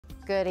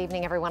Good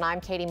evening, everyone. I'm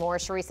Katie Moore.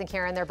 Sharice and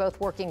Karen, they're both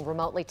working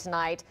remotely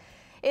tonight.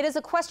 It is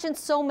a question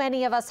so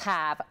many of us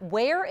have.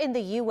 Where in the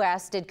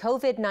U.S. did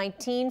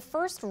COVID-19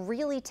 first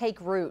really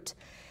take root?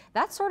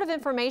 That sort of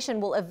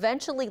information will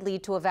eventually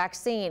lead to a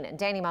vaccine.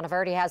 Danny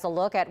Monteverde has a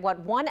look at what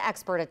one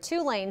expert at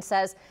Tulane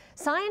says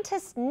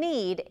scientists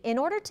need in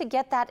order to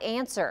get that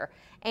answer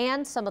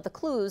and some of the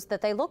clues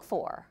that they look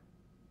for.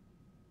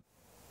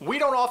 We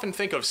don't often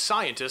think of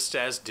scientists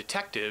as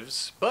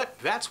detectives, but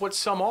that's what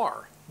some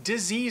are.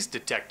 Disease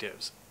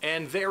detectives.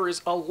 And there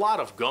is a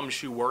lot of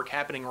gumshoe work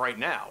happening right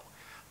now.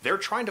 They're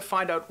trying to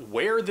find out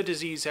where the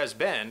disease has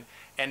been,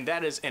 and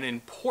that is an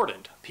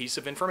important piece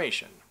of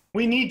information.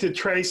 We need to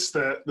trace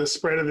the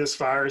spread of this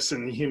virus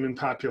in the human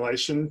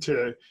population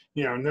to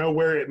know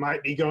where it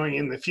might be going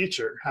in the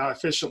future, how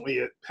efficiently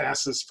it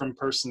passes from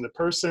person to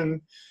person,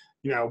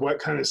 what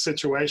kind of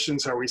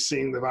situations are we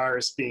seeing the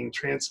virus being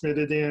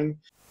transmitted in.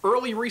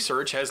 Early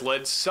research has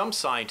led some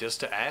scientists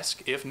to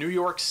ask if New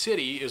York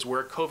City is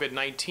where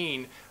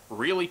COVID-19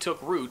 really took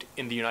root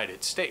in the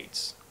United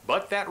States.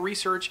 But that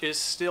research is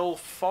still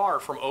far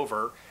from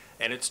over,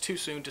 and it's too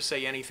soon to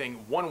say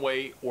anything one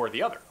way or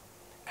the other.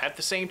 At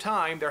the same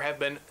time, there have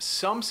been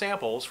some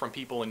samples from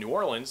people in New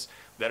Orleans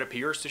that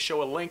appears to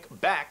show a link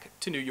back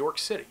to New York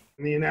City.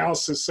 The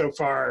analysis so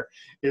far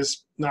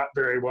is not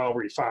very well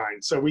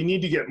refined. So we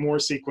need to get more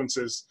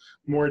sequences,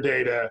 more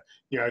data,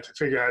 to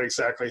figure out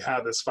exactly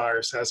how this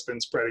virus has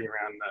been spreading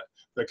around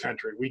the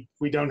country.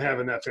 We don't have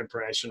enough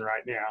information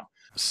right now.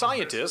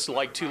 Scientists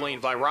like Tulane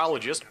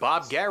virologist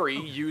Bob Garry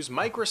use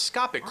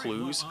microscopic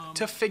clues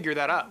to figure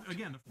that out.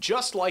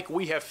 Just like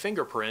we have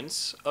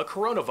fingerprints, a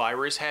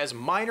coronavirus has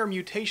minor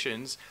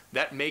mutations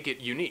that make it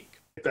unique.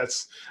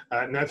 That's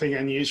nothing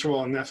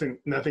unusual and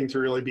nothing to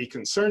really be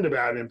concerned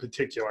about in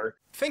particular.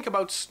 Think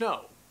about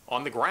snow.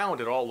 On the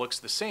ground, it all looks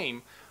the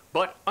same,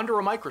 but under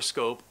a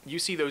microscope, you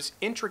see those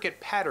intricate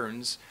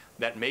patterns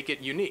that make it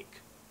unique.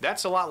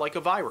 That's a lot like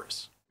a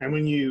virus. And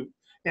when you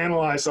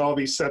analyze all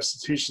these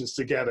substitutions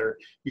together,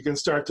 you can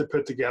start to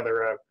put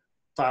together a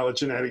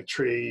phylogenetic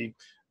tree,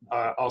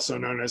 also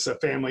known as a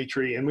family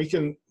tree, and we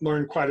can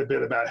learn quite a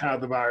bit about how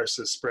the virus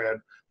has spread,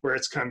 where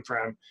it's come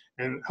from,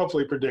 and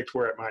hopefully predict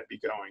where it might be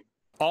going.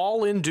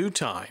 All in due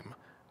time.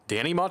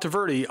 Danny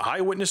Monteverde,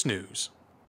 Eyewitness News.